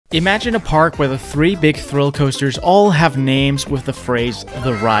Imagine a park where the 3 big thrill coasters all have names with the phrase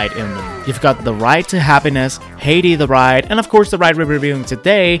 "the ride" in them. You've got the Ride to Happiness, Haiti the Ride, and of course the ride we're reviewing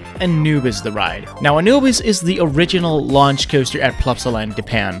today, Anubis the Ride. Now Anubis is the original launch coaster at Plopsaland De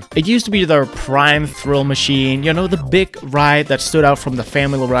Panne. It used to be their prime thrill machine, you know, the big ride that stood out from the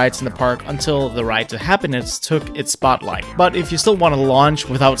family rides in the park until the Ride to Happiness took its spotlight. But if you still want to launch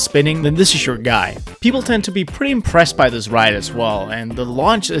without spinning, then this is your guy. People tend to be pretty impressed by this ride as well, and the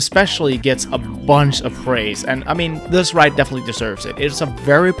launch especially gets a bunch of praise, and I mean, this ride definitely deserves it. It's a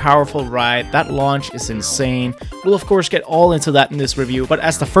very powerful ride. That launch is insane. We'll of course get all into that in this review, but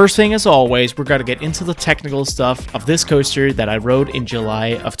as the first thing, as always, we're gonna get into the technical stuff of this coaster that I rode in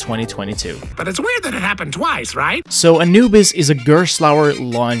July of 2022. But it's weird that it happened twice, right? So Anubis is a Gerstlauer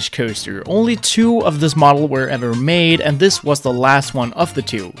launch coaster. Only 2 of this model were ever made, and this was the last one of the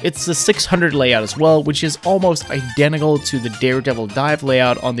 2. It's the 600 layout as well, which is almost identical to the Daredevil Dive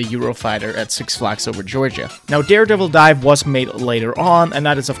layout on the Eurofighter at Six Flags Over Georgia. Now Daredevil Dive was made later on, and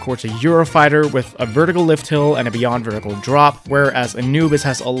that is of course a Eurofighter with a vertical lift hill and a beyond vertical drop, whereas Anubis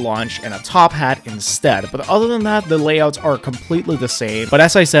has a launch and a top hat instead. But other than that, the layouts are completely the same. But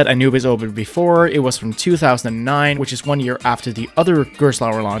as I said, Anubis opened before. It was from 2009, which is 1 year after the other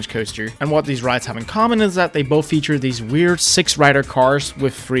Gerstlauer launch coaster. And what these rides have in common is that they both feature these weird 6-rider cars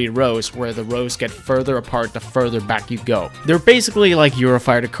with 3 rows, where the rows get further apart the further back you go. They're basically like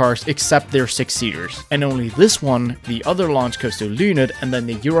Eurofighter cars, except they're 6-seaters. And only this one, the other launch coaster Lunid, and then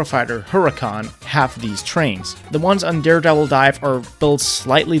the Eurofighter Huracan have these trains. The ones on Daredevil Dive are built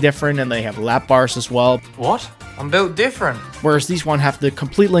slightly different, and they have lap bars as well. What? I'm built different. Whereas these one have the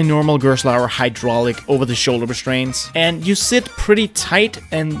completely normal Gerstlauer hydraulic over-the-shoulder restraints. And you sit pretty tight,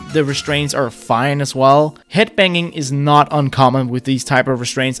 and the restraints are fine as well. Headbanging is not uncommon with these type of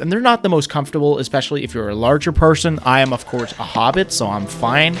restraints, and they're not the most comfortable, especially if you're a larger person. I am of course a hobbit, so I'm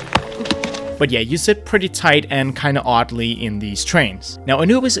fine. But yeah, you sit pretty tight and kinda oddly in these trains. Now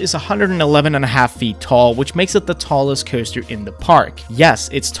Anubis is 111.5 feet tall, which makes it the tallest coaster in the park. Yes,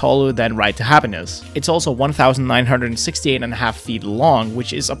 it's taller than Ride to Happiness. It's also 1,968.5 feet long,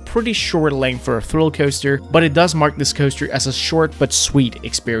 which is a pretty short length for a thrill coaster, but it does mark this coaster as a short but sweet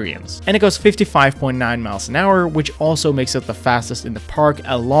experience. And it goes 55.9 miles an hour, which also makes it the fastest in the park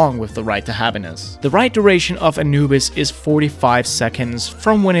along with the Ride to Happiness. The ride duration of Anubis is 45 seconds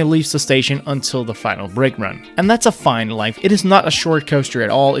from when it leaves the station until the final brake run. And that's a fine length. It is not a short coaster at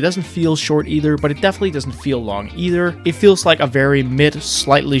all. It doesn't feel short either, but it definitely doesn't feel long either. It feels like a very mid,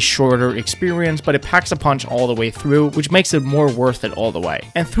 slightly shorter experience, but it packs a punch all the way through, which makes it more worth it all the way.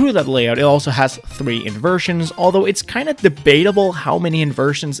 And through that layout, it also has 3 inversions, although it's kind of debatable how many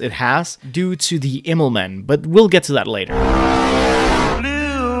inversions it has due to the Immelmann, but we'll get to that later.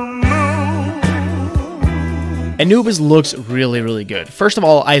 Anubis looks really good. First of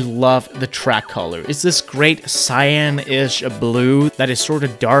all, I love the track color. It's this great cyan-ish blue that is sort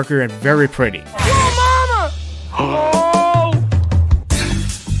of darker and very pretty. Oh, mama!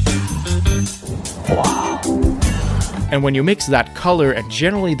 And when you mix that color and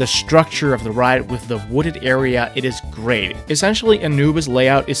generally the structure of the ride with the wooded area, it is great. Essentially, Anubis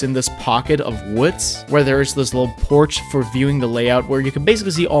layout is in this pocket of woods where there is this little porch for viewing the layout where you can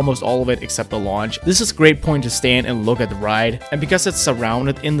basically see almost all of it except the launch. This is a great point to stand and look at the ride. And because it's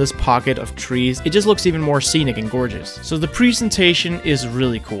surrounded in this pocket of trees, it just looks even more scenic and gorgeous. So the presentation is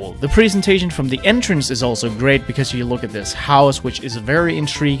really cool. The presentation from the entrance is also great because you look at this house, which is very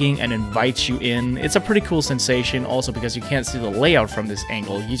intriguing and invites you in. It's a pretty cool sensation also because you can't see the layout from this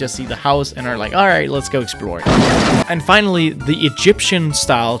angle. You just see the house and are like, alright, let's go explore. And finally, the Egyptian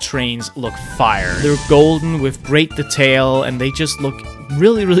style trains look fire. They're golden with great detail and they just look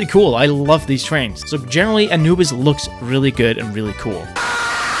really cool. I love these trains. So generally, Anubis looks really good and really cool.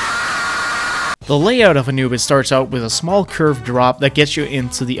 The layout of Anubis starts out with a small curved drop that gets you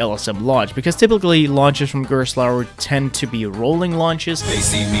into the LSM launch, because typically launches from Gerstlauer tend to be rolling launches. They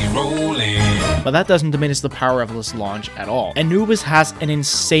see me rolling. But that doesn't diminish the power of this launch at all. Anubis has an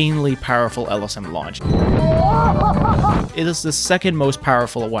insanely powerful LSM launch. It is the second most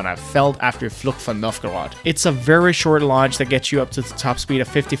powerful one I've felt after Flucht von Novgorod. It's a very short launch that gets you up to the top speed of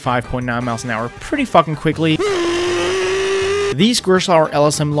 55.9 miles an hour pretty fucking quickly. These Gerstlauer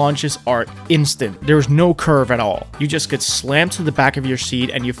LSM launches are instant. There's no curve at all. You just get slammed to the back of your seat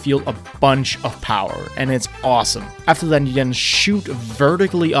and you feel a bunch of power, and it's awesome. After that, you then shoot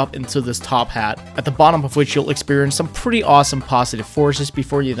vertically up into this top hat, at the bottom of which you'll experience some pretty awesome positive forces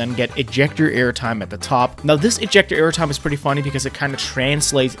before you then get ejector airtime at the top. Now this ejector airtime is pretty funny because it kind of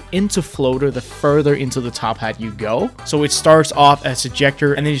translates into floater the further into the top hat you go. So it starts off as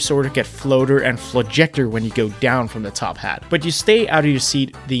ejector and then you sort of get floater and flojector when you go down from the top hat. But but you stay out of your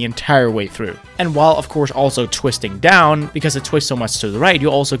seat the entire way through. And while of course also twisting down, because it twists so much to the right, you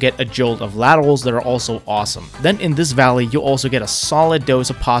also get a jolt of laterals that are also awesome. Then in this valley, you also get a solid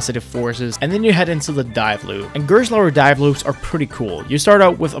dose of positive forces, and then you head into the dive loop. And Gerstlauer dive loops are pretty cool. You start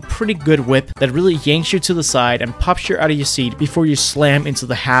out with a pretty good whip that really yanks you to the side and pops you out of your seat before you slam into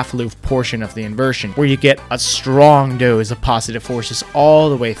the half loop portion of the inversion, where you get a strong dose of positive forces all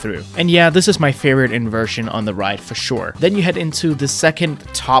the way through. And yeah, this is my favorite inversion on the ride for sure. Then you head into the second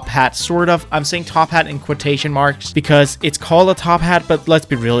top hat, sort of. I'm saying top hat in quotation marks because it's called a top hat, but let's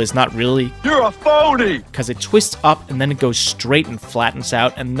be real, it's not really. You're a phony! Because it twists up and then it goes straight and flattens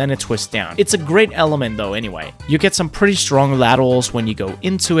out and then it twists down. It's a great element though anyway. You get some pretty strong laterals when you go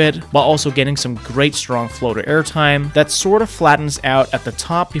into it, while also getting some great strong floater airtime that sort of flattens out at the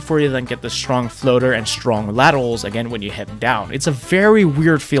top before you then get the strong floater and strong laterals again when you head down. It's a very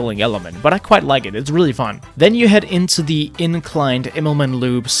weird feeling element, but I quite like it. It's really fun. Then you head into the inclined Immelman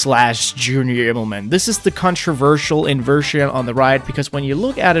loop / junior Immelman. This is the controversial inversion on the ride because when you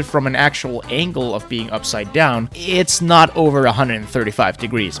look at it from an actual angle of being upside down, it's not over 135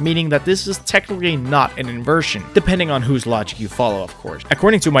 degrees, meaning that this is technically not an inversion, depending on whose logic you follow, of course.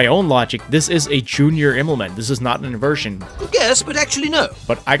 According to my own logic, this is a junior Immelman. This is not an inversion. Yes, but actually no.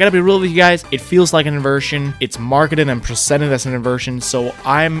 But I gotta be real with you guys, it feels like an inversion. It's marketed and presented as an inversion, so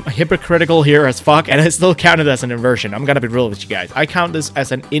I'm hypocritical here as fuck, and I still count it as an inversion. I'm gonna be real with you guys. I count this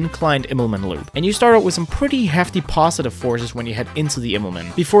as an inclined Immelman loop. And you start out with some pretty hefty positive forces when you head into the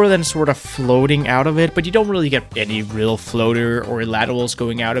Immelman, before then sort of floating out of it, but you don't really get any real floater or laterals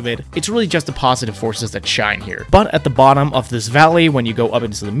going out of it. It's really just the positive forces that shine here. But at the bottom of this valley, when you go up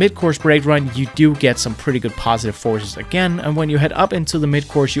into the mid-course brake run, you do get some pretty good positive forces again, and when you head up into the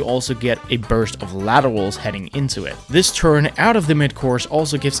mid-course, you also get a burst of laterals heading into it. This turn out of the mid-course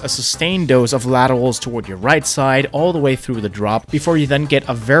also gives a sustained dose of laterals toward your right side all the way through the drop, before you then get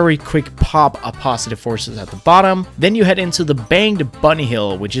a very quick pop of positive forces at the bottom. Then you head into the banged bunny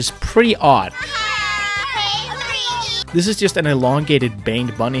hill, which is pretty odd. This is just an elongated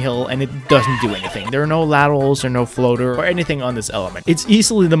banged bunny hill and it doesn't do anything. There are no laterals or no floater or anything on this element. It's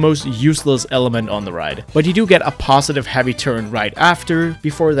easily the most useless element on the ride. But you do get a positive heavy turn right after,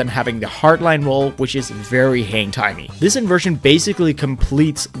 before then having the hardline roll, which is very hang-timey. This inversion basically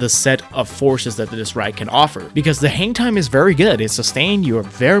completes the set of forces that this ride can offer, because the hang time is very good. It's sustained, you're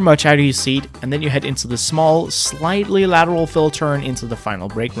very much out of your seat, and then you head into the small, slightly lateral fill turn into the final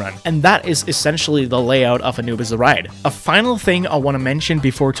brake run. And that is essentially the layout of Anubis the ride. A final thing I want to mention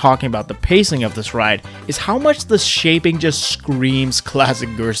before talking about the pacing of this ride is how much the shaping just screams classic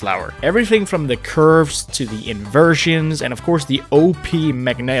Gerstlauer. Everything from the curves to the inversions and of course the OP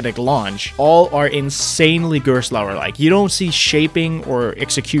magnetic launch all are insanely Gerstlauer-like. You don't see shaping or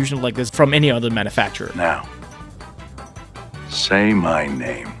execution like this from any other manufacturer. Now, say my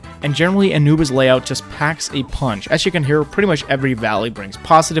name. And generally Anubis layout just packs a punch. As you can hear, pretty much every valley brings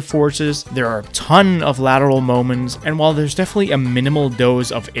positive forces, there are a ton of lateral moments, and while there's definitely a minimal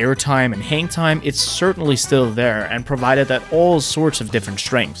dose of airtime and hang time, it's certainly still there and provided at all sorts of different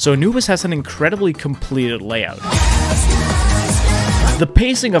strengths. So Anubis has an incredibly completed layout. The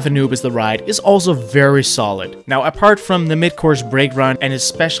pacing of Anubis the ride is also very solid. Now, apart from the mid-course brake run and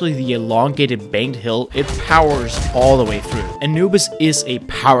especially the elongated banked hill, it powers all the way through. Anubis is a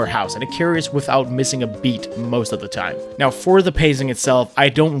powerhouse and it carries without missing a beat most of the time. Now, for the pacing itself, I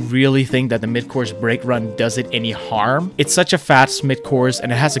don't really think that the mid-course brake run does it any harm. It's such a fast mid-course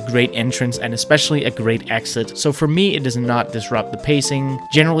and it has a great entrance and especially a great exit, so for me it does not disrupt the pacing.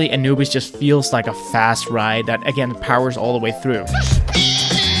 Generally, Anubis just feels like a fast ride that again powers all the way through.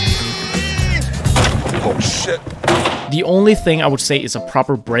 Oh shit. The only thing I would say is a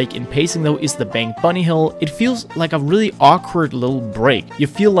proper break in pacing though is the banked bunny hill. It feels like a really awkward little break. You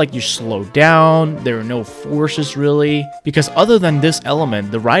feel like you slow down, there are no forces really, because other than this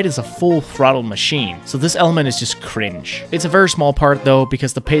element, the ride is a full throttle machine, so this element is just cringe. It's a very small part though,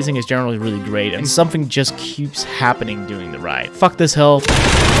 because the pacing is generally really great and something just keeps happening during the ride. Fuck this hill.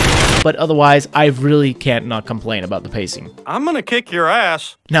 But otherwise, I really can't not complain about the pacing. I'm gonna kick your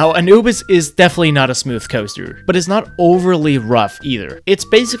ass. Now, Anubis is definitely not a smooth coaster, but it's not overly rough either. It's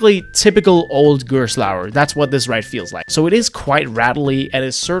basically typical old Gerstlauer. That's what this ride feels like. So it is quite rattly, and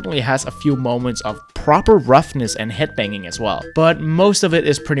it certainly has a few moments of proper roughness and headbanging as well. But most of it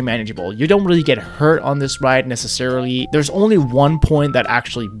is pretty manageable. You don't really get hurt on this ride necessarily. There's only one point that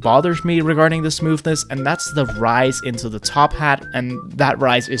actually bothers me regarding the smoothness, and that's the rise into the top hat, and that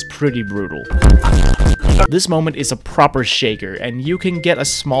rise is pretty brutal. This moment is a proper shaker, and you can get a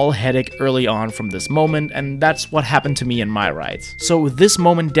small headache early on from this moment, and that's what happened to me in my rides. So this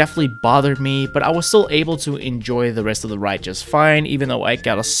moment definitely bothered me, but I was still able to enjoy the rest of the ride just fine, even though I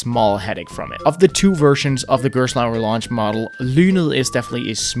got a small headache from it. Of the two versions of the Gerstlauer launch model, Lynet is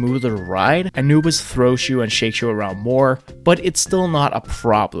definitely a smoother ride. Anubis throws you and shakes you around more, but it's still not a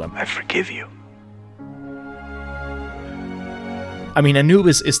problem. I forgive you. I mean,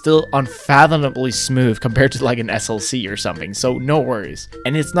 Anubis is still unfathomably smooth compared to like an SLC or something, so no worries.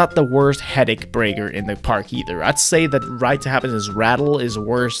 And it's not the worst headache breaker in the park either. I'd say that Ride to Happiness Rattle is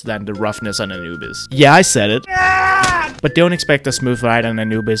worse than the roughness on Anubis. Yeah, I said it. But don't expect a smooth ride on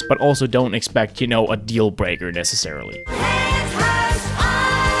Anubis, but also don't expect, you know, a deal breaker necessarily.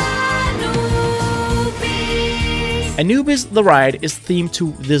 Anubis the ride is themed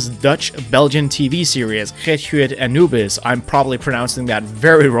to this Dutch-Belgian TV series Het Huis Anubis. I'm probably pronouncing that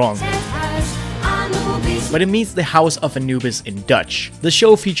very wrong, but it means the House of Anubis in Dutch. The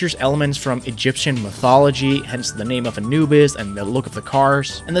show features elements from Egyptian mythology, hence the name of Anubis and the look of the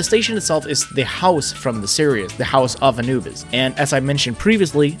cars. And the station itself is the house from the series, the House of Anubis. And as I mentioned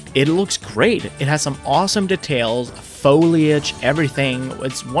previously, it looks great. It has some awesome details, foliage, everything.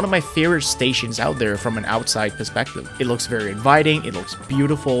 It's one of my favorite stations out there from an outside perspective. It looks very inviting, it looks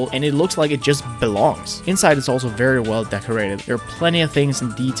beautiful, and it looks like it just belongs. Inside is also very well decorated. There are plenty of things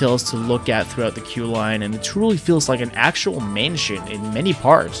and details to look at throughout the queue line, and it truly feels like an actual mansion in many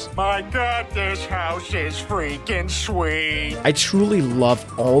parts. My God, this house is freaking sweet. I truly love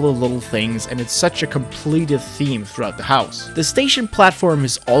all the little things, and it's such a completed theme throughout the house. The station platform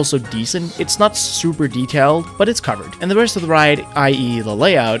is also decent. It's not super detailed, but it's covered. And the rest of the ride, i.e. the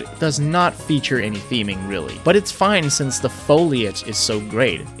layout, does not feature any theming really. But it's fine since the foliage is so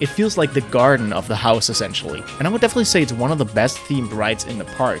great. It feels like the garden of the house essentially. And I would definitely say it's one of the best themed rides in the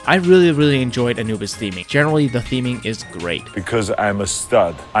park. I really enjoyed Anubis theming. Generally, the theming is great. Because I'm a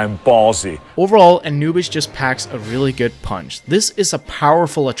stud. I'm ballsy. Overall, Anubis just packs a really good punch. This is a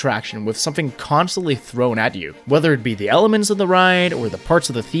powerful attraction with something constantly thrown at you. Whether it be the elements of the ride or the parts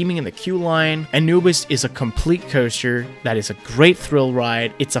of the theming in the queue line, Anubis is a complete coaster that is a great thrill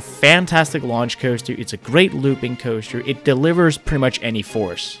ride. It's a fantastic launch coaster. It's a great looping coaster. It delivers pretty much any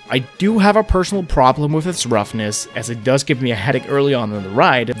force. I do have a personal problem with its roughness, as it does give me a headache early on in the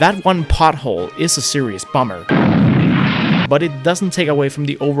ride. That one pothole is a serious bummer, but it doesn't take away from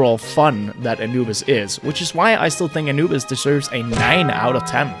the overall fun that Anubis is, which is why I still think Anubis deserves a 9 out of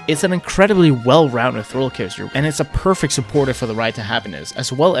 10. It's an incredibly well-rounded thrill coaster, and it's a perfect supporter for the Ride to Happiness,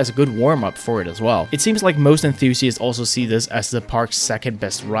 as well as a good warm-up for it as well. It seems like most enthusiasts also see this as the park's second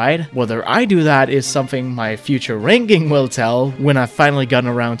best ride. Whether I do that is something my future ranking will tell when I've finally gotten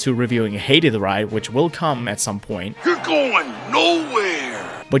around to reviewing Haiti the Ride, which will come at some point. You're going nowhere.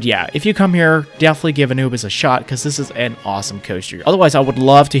 But yeah, if you come here, definitely give Anubis a shot, because this is an awesome coaster. Otherwise, I would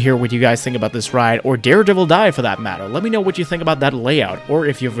love to hear what you guys think about this ride, or Daredevil Dive for that matter. Let me know what you think about that layout, or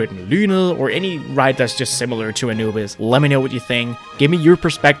if you've ridden Lynet, or any ride that's just similar to Anubis. Let me know what you think. Give me your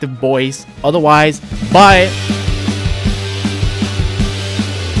perspective, boys. Otherwise, bye!